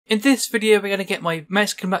In this video we're going to get my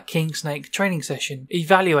Mexican Black Kingsnake training session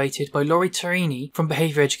evaluated by Torrini from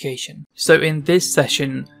Behaviour Education. So in this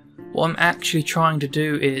session, what I'm actually trying to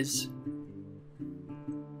do is,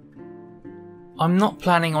 I'm not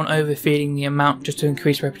planning on overfeeding the amount just to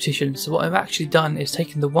increase repetition, so what I've actually done is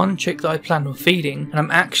taken the one chick that I planned on feeding and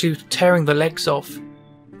I'm actually tearing the legs off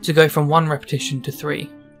to go from 1 repetition to 3.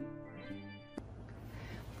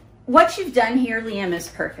 What you've done here, Liam, is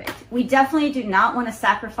perfect. We definitely do not want to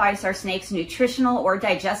sacrifice our snake's nutritional or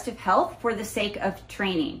digestive health for the sake of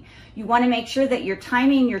training. You want to make sure that you're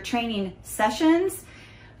timing your training sessions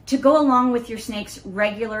to go along with your snake's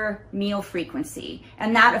regular meal frequency.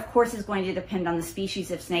 And that, of course, is going to depend on the species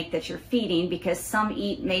of snake that you're feeding, because some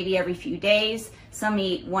eat maybe every few days, some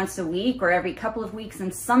eat once a week or every couple of weeks,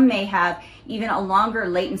 and some may have even a longer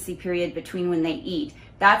latency period between when they eat.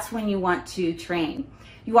 That's when you want to train.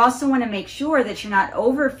 You also want to make sure that you're not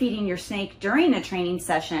overfeeding your snake during a training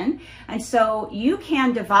session. And so you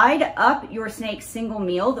can divide up your snake's single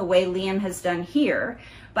meal the way Liam has done here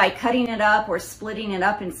by cutting it up or splitting it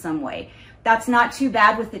up in some way. That's not too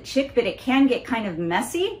bad with the chick, but it can get kind of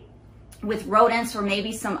messy with rodents or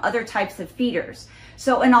maybe some other types of feeders.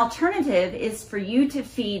 So an alternative is for you to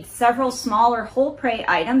feed several smaller whole prey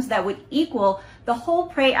items that would equal the whole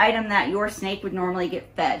prey item that your snake would normally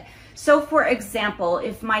get fed. So for example,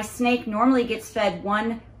 if my snake normally gets fed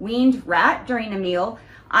 1 weaned rat during a meal,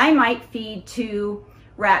 I might feed 2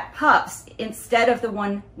 rat pups instead of the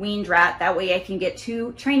 1 weaned rat. That way I can get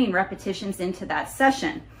 2 training repetitions into that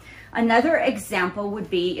session. Another example would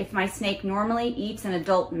be if my snake normally eats an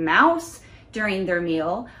adult mouse during their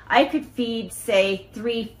meal, I could feed, say,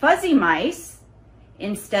 3 fuzzy mice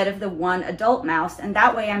instead of the 1 adult mouse, and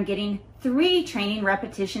that way I'm getting 3 training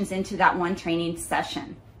repetitions into that 1 training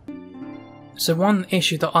session. So one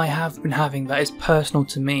issue that I have been having that is personal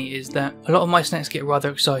to me is that a lot of my snakes get rather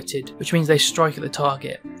excited, which means they strike at the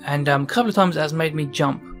target. And a couple of times it has made me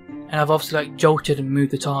jump, and I've obviously jolted and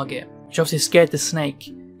moved the target, which obviously scared the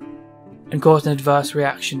snake and caused an adverse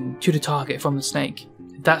reaction to the target from the snake.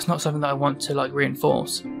 That's not something that I want to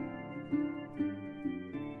reinforce.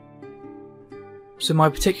 So my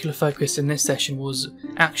particular focus in this session was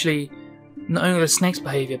actually not only the snake's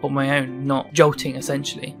behaviour but my own, not jolting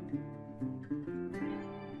essentially.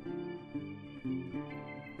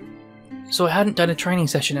 So I hadn't done a training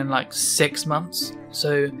session in 6 months,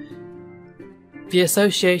 so the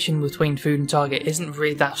association between food and target isn't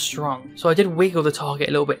really that strong. So I did wiggle the target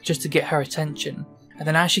a little bit just to get her attention, and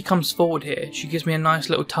then as she comes forward here, she gives me a nice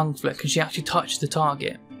little tongue flick and she actually touched the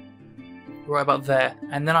target right about there,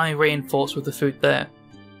 and then I reinforce with the food there,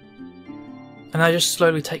 and I just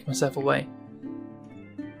slowly take myself away.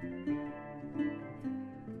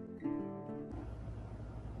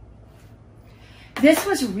 This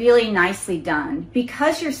was really nicely done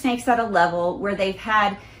because your snake's at a level where they've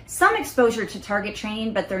had some exposure to target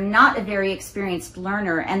training, but they're not a very experienced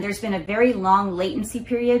learner, and there's been a very long latency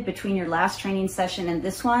period between your last training session and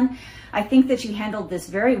this one. I think that you handled this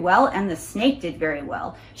very well, and the snake did very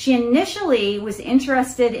well. She initially was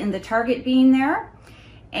interested in the target being there,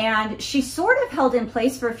 and she sort of held in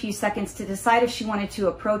place for a few seconds to decide if she wanted to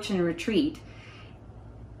approach and retreat,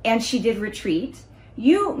 and she did retreat.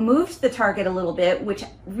 You moved the target a little bit, which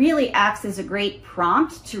really acts as a great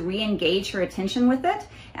prompt to re-engage her attention with it,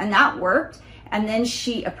 and that worked. And then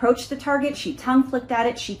she approached the target, she tongue flicked at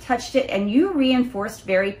it, she touched it, and you reinforced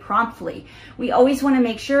very promptly. We always want to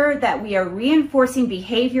make sure that we are reinforcing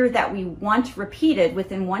behavior that we want repeated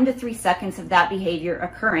within 1 to 3 seconds of that behavior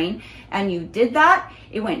occurring, and you did that.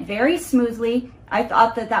 It went very smoothly. I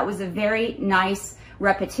thought that that was a very nice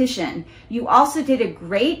repetition. You also did a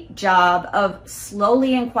great job of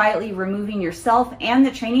slowly and quietly removing yourself and the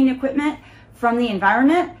training equipment from the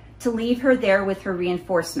environment to leave her there with her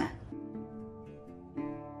reinforcement.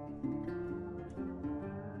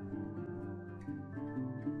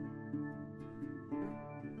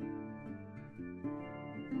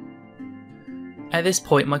 At this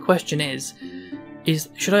point, my question is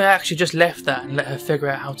should I actually just left that and let her figure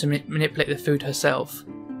out how to manipulate the food herself?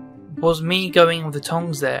 Was me going with the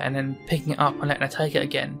tongs there and then picking it up and letting her take it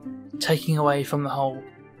again taking away from the whole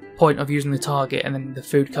point of using the target and then the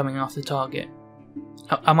food coming after the target?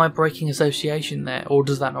 Am I breaking association there, or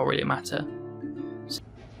does that not really matter?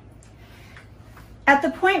 At the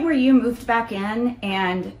point where you moved back in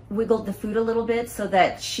and wiggled the food a little bit so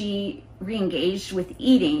that she re-engaged with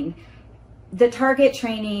eating, the target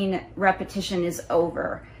training repetition is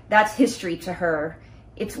over. That's history to her.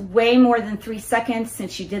 It's way more than 3 seconds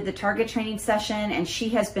since she did the target training session, and she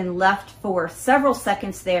has been left for several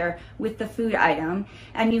seconds there with the food item.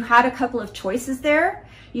 And you had a couple of choices there.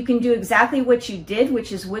 You can do exactly what you did,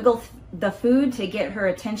 which is wiggle the food to get her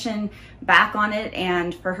attention back on it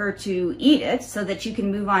and for her to eat it so that you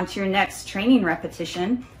can move on to your next training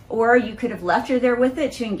repetition. Or you could have left her there with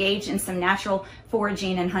it to engage in some natural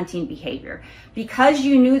foraging and hunting behavior. Because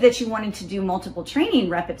you knew that you wanted to do multiple training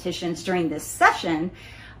repetitions during this session,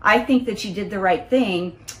 I think that you did the right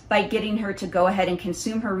thing by getting her to go ahead and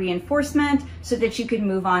consume her reinforcement so that you could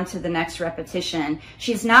move on to the next repetition.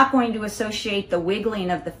 She's not going to associate the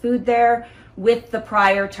wiggling of the food there with the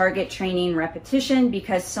prior target training repetition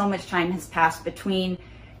because so much time has passed between.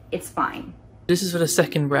 It's fine. This is for the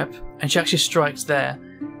second rep, and she actually strikes there.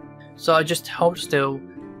 So I just held still,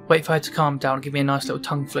 wait for her to calm down, give me a nice little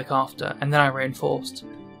tongue flick after, and then I reinforced.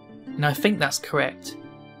 And I think that's correct.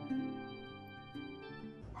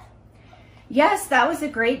 Yes, that was a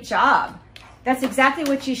great job. That's exactly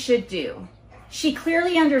what you should do. She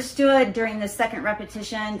clearly understood during the second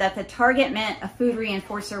repetition that the target meant a food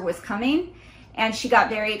reinforcer was coming, and she got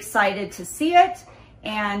very excited to see it.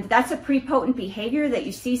 And that's a prepotent behavior that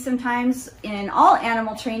you see sometimes in all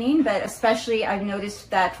animal training, but especially I've noticed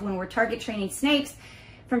that when we're target training snakes,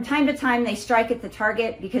 from time to time they strike at the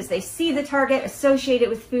target because they see the target, associate it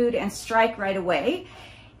with food, and strike right away.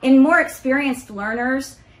 In more experienced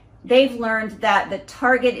learners, they've learned that the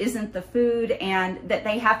target isn't the food and that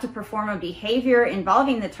they have to perform a behavior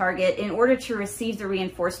involving the target in order to receive the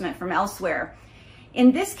reinforcement from elsewhere.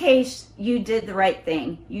 In this case, you did the right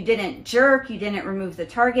thing. You didn't jerk, you didn't remove the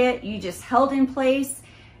target, you just held in place,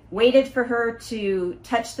 waited for her to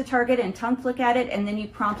touch the target and tongue flick at it, and then you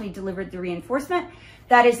promptly delivered the reinforcement.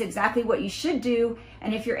 That is exactly what you should do.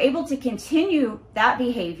 And if you're able to continue that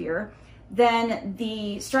behavior, then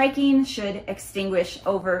the striking should extinguish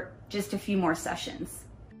over just a few more sessions.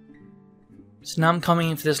 So now I'm coming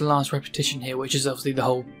in for this last repetition here, which is obviously the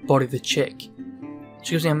whole body of the chick.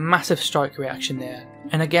 She gives me a massive strike reaction there,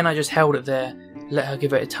 and again I just held it there, let her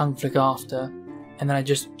give it a tongue flick after, and then I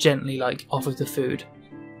just gently offered the food.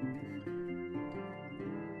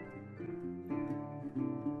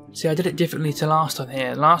 See, I did it differently to last time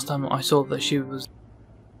here. Last time I saw that she was...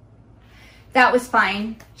 That was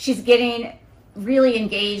fine. She's getting really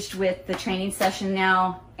engaged with the training session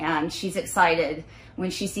now, and she's excited when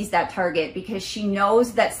she sees that target because she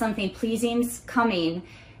knows that something pleasing's coming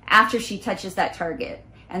after she touches that target,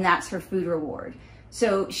 and that's her food reward.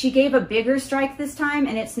 So she gave a bigger strike this time,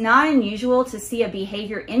 and it's not unusual to see a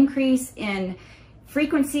behavior increase in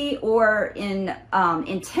frequency or in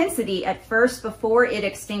intensity at first before it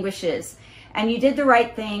extinguishes. And you did the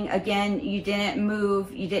right thing. Again, you didn't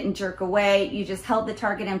move, you didn't jerk away, you just held the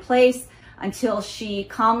target in place until she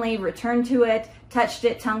calmly returned to it, touched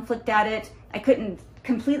it, tongue flicked at it. I couldn't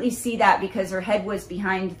completely see that because her head was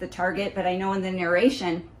behind the target, but I know in the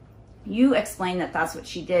narration you explained that that's what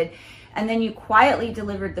she did. And then you quietly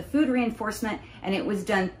delivered the food reinforcement, and it was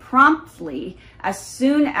done promptly as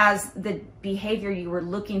soon as the behavior you were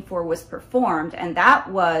looking for was performed, and that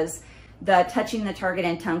was the touching the target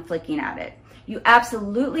and tongue flicking at it. You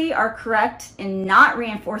absolutely are correct in not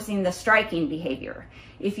reinforcing the striking behavior.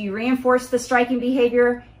 If you reinforce the striking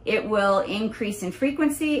behavior, it will increase in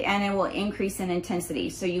frequency and it will increase in intensity.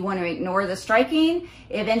 So you want to ignore the striking.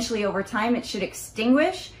 Eventually over time it should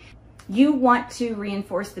extinguish. You want to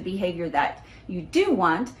reinforce the behavior that you do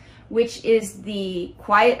want, which is the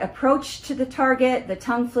quiet approach to the target, the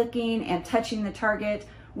tongue flicking and touching the target.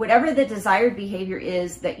 Whatever the desired behavior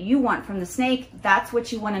is that you want from the snake, that's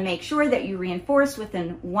what you want to make sure that you reinforce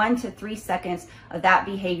within 1 to 3 seconds of that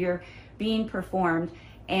behavior being performed.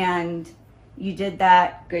 And you did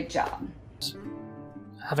that. Good job.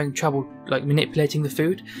 Having trouble manipulating the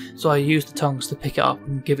food, so I used the tongs to pick it up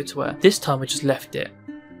and give it to her. This time I just left it.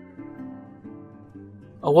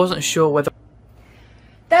 I wasn't sure whether...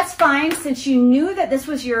 That's fine. Since you knew that this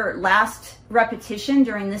was your last repetition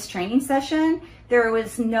during this training session, there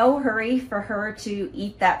was no hurry for her to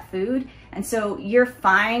eat that food. And so you're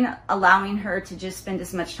fine allowing her to just spend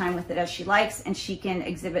as much time with it as she likes, and she can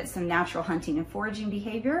exhibit some natural hunting and foraging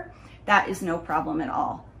behavior. That is no problem at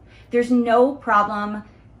all. There's no problem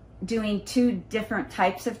doing 2 different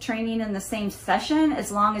types of training in the same session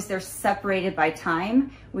as long as they're separated by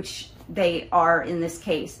time, which they are in this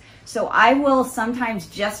case. So I will sometimes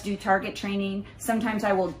just do target training. Sometimes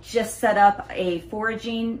I will just set up a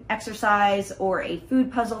foraging exercise or a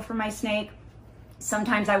food puzzle for my snake.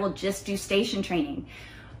 Sometimes I will just do station training.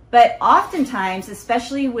 But oftentimes,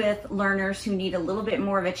 especially with learners who need a little bit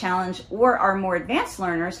more of a challenge or are more advanced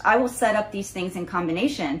learners, I will set up these things in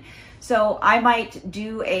combination. So I might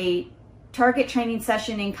do a target training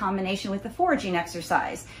session in combination with the foraging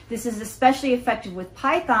exercise. This is especially effective with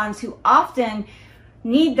pythons who often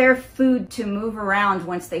need their food to move around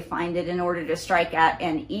once they find it in order to strike at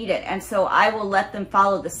and eat it. And so I will let them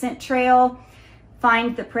follow the scent trail,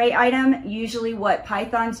 find the prey item. Usually what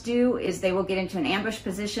pythons do is they will get into an ambush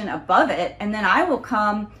position above it, and then I will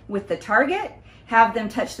come with the target, have them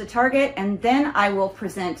touch the target, and then I will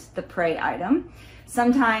present the prey item.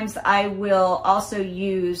 Sometimes I will also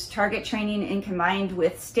use target training and combined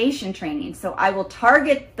with station training. So I will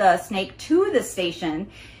target the snake to the station,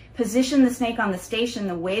 position the snake on the station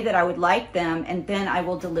the way that I would like them, and then I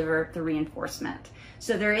will deliver the reinforcement.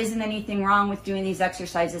 So there isn't anything wrong with doing these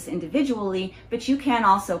exercises individually, but you can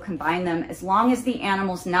also combine them as long as the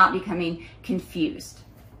animal's not becoming confused.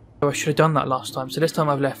 Oh, I should have done that last time, so this time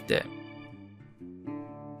I've left it.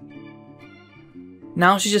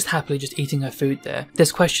 Now she's just happily just eating her food there.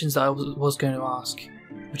 There's questions that I was going to ask,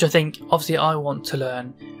 which I think obviously I want to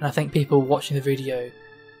learn, and I think people watching the video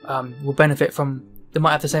will benefit from. They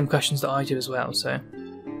might have the same questions that I do as well.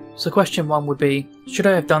 So question 1 would be, should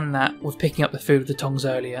I have done that with picking up the food with the tongs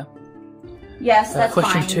earlier? Yes, that's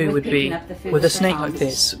question fine. 2 would be, with a snake like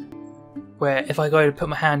this, where if I go to put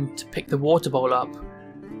my hand to pick the water bowl up,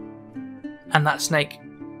 and that snake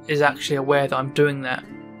is actually aware that I'm doing that,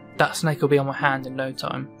 that snake will be on my hand in no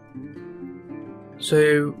time.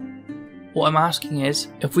 So what I'm asking is,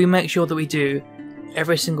 if we make sure that we do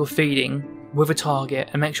every single feeding with a target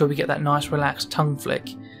and make sure we get that nice relaxed tongue flick,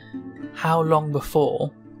 how long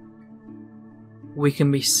before we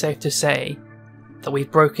can be safe to say that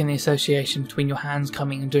we've broken the association between your hands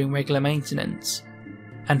coming and doing regular maintenance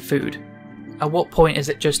and food? At what point is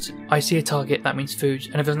it just, I see a target, that means food,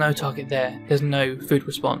 and if there's no target there, there's no food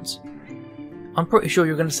response? I'm pretty sure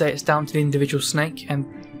you're going to say it's down to the individual snake and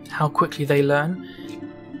how quickly they learn,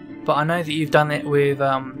 but I know that you've done it with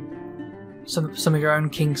some of your own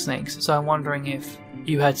king snakes, so I'm wondering if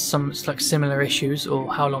you had some like similar issues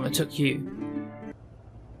or how long it took you.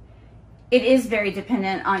 It is very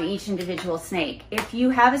dependent on each individual snake. If you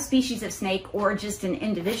have a species of snake or just an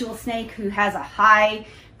individual snake who has a high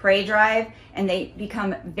prey drive and they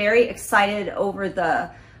become very excited over the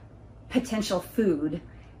potential food,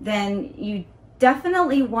 then you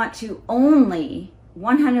definitely want to only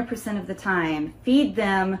 100% of the time feed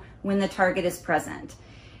them when the target is present.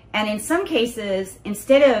 And in some cases,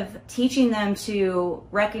 instead of teaching them to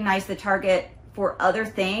recognize the target for other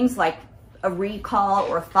things like a recall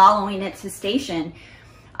or following it to station,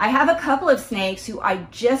 I have a couple of snakes who I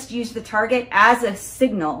just use the target as a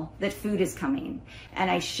signal that food is coming. And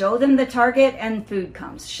I show them the target and food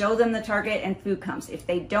comes. Show them the target and food comes. If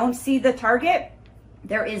they don't see the target,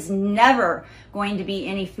 there is never going to be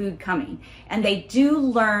any food coming. And they do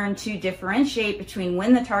learn to differentiate between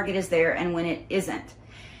when the target is there and when it isn't.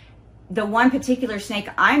 The one particular snake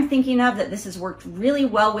I'm thinking of that this has worked really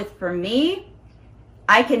well with for me,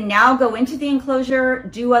 I can now go into the enclosure,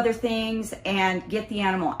 do other things, and get the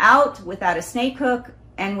animal out without a snake hook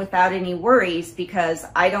and without any worries because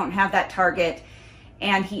I don't have that target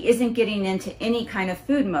and he isn't getting into any kind of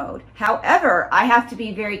food mode. However, I have to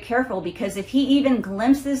be very careful because if he even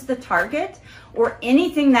glimpses the target or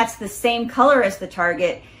anything that's the same color as the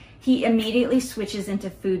target, he immediately switches into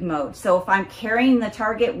food mode. So if I'm carrying the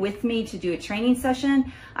target with me to do a training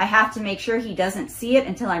session, I have to make sure he doesn't see it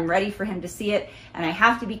until I'm ready for him to see it. And I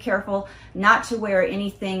have to be careful not to wear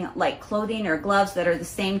anything like clothing or gloves that are the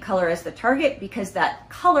same color as the target because that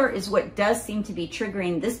color is what does seem to be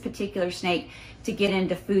triggering this particular snake to get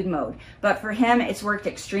into food mode. But for him, it's worked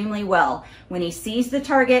extremely well. When he sees the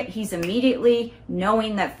target, he's immediately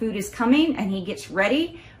knowing that food is coming and he gets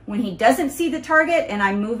ready. When he doesn't see the target and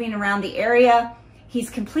I'm moving around the area, he's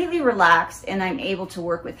completely relaxed and I'm able to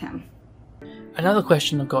work with him. Another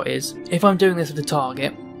question I've got is, if I'm doing this with the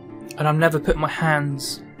target and I've never put my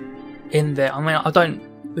hands in there, I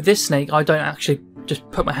mean, with this snake, I don't actually just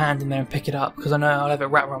put my hand in there and pick it up because I know I'll have it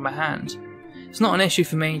wrap around my hand. It's not an issue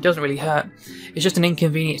for me, it doesn't really hurt. It's just an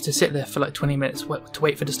inconvenience to sit there for like 20 minutes to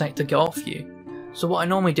wait for the snake to get off you. So what I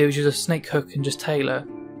normally do is use a snake hook and just tailor.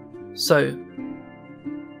 So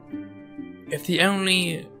if the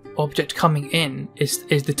only object coming in is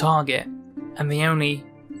the target and the only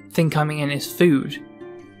thing coming in is food,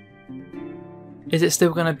 is it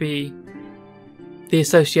still going to be the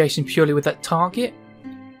association purely with that target,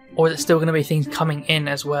 or is it still going to be things coming in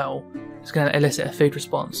as well that's going to elicit a food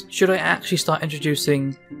response? Should I actually start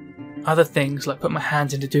introducing other things like put my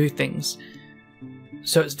hands in to do things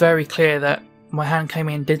so it's very clear that my hand came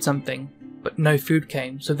in and did something but no food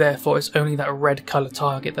came, so therefore it's only that red colour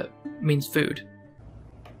target that means food?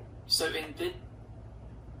 So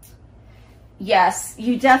Yes,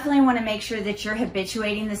 you definitely want to make sure that you're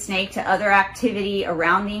habituating the snake to other activity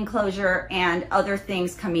around the enclosure and other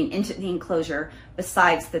things coming into the enclosure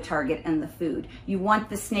besides the target and the food. You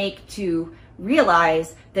want the snake to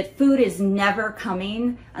realize that food is never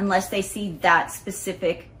coming unless they see that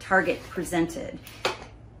specific target presented.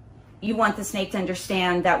 You want the snake to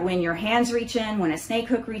understand that when your hands reach in, when a snake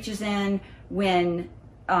hook reaches in, when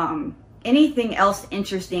anything else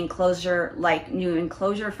enters the enclosure, like new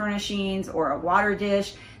enclosure furnishings or a water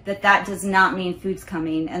dish, that does not mean food's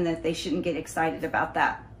coming, and that they shouldn't get excited about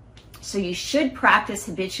that. So you should practice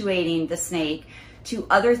habituating the snake to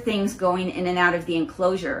other things going in and out of the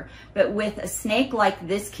enclosure. But with a snake like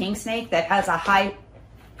this king snake that has a high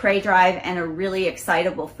prey drive and a really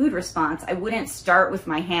excitable food response, I wouldn't start with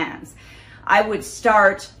my hands. I would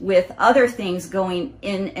start with other things going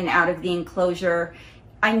in and out of the enclosure.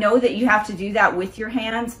 I know that you have to do that with your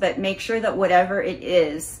hands, but make sure that whatever it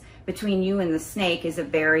is between you and the snake is a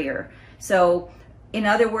barrier. So in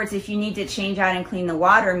other words, if you need to change out and clean the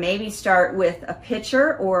water, maybe start with a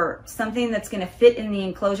pitcher or something that's going to fit in the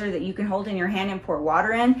enclosure that you can hold in your hand and pour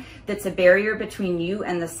water in, that's a barrier between you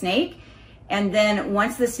and the snake. And then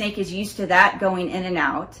once the snake is used to that going in and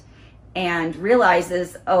out and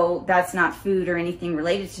realizes, oh, that's not food or anything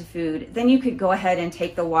related to food, then you could go ahead and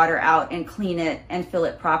take the water out and clean it and fill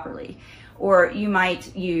it properly. Or you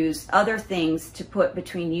might use other things to put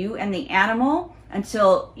between you and the animal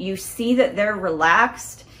until you see that they're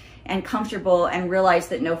relaxed and comfortable and realize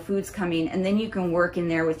that no food's coming, and then you can work in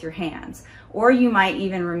there with your hands. Or you might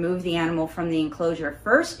even remove the animal from the enclosure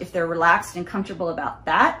first if they're relaxed and comfortable about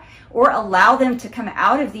that, or allow them to come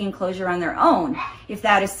out of the enclosure on their own if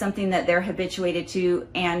that is something that they're habituated to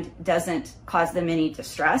and doesn't cause them any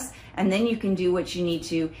distress, and then you can do what you need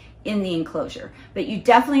to in the enclosure. But you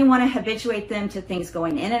definitely want to habituate them to things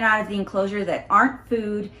going in and out of the enclosure that aren't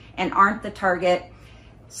food and aren't the target,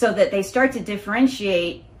 so that they start to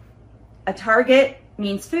differentiate a target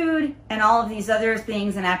means food, and all of these other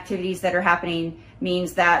things and activities that are happening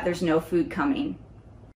means that there's no food coming.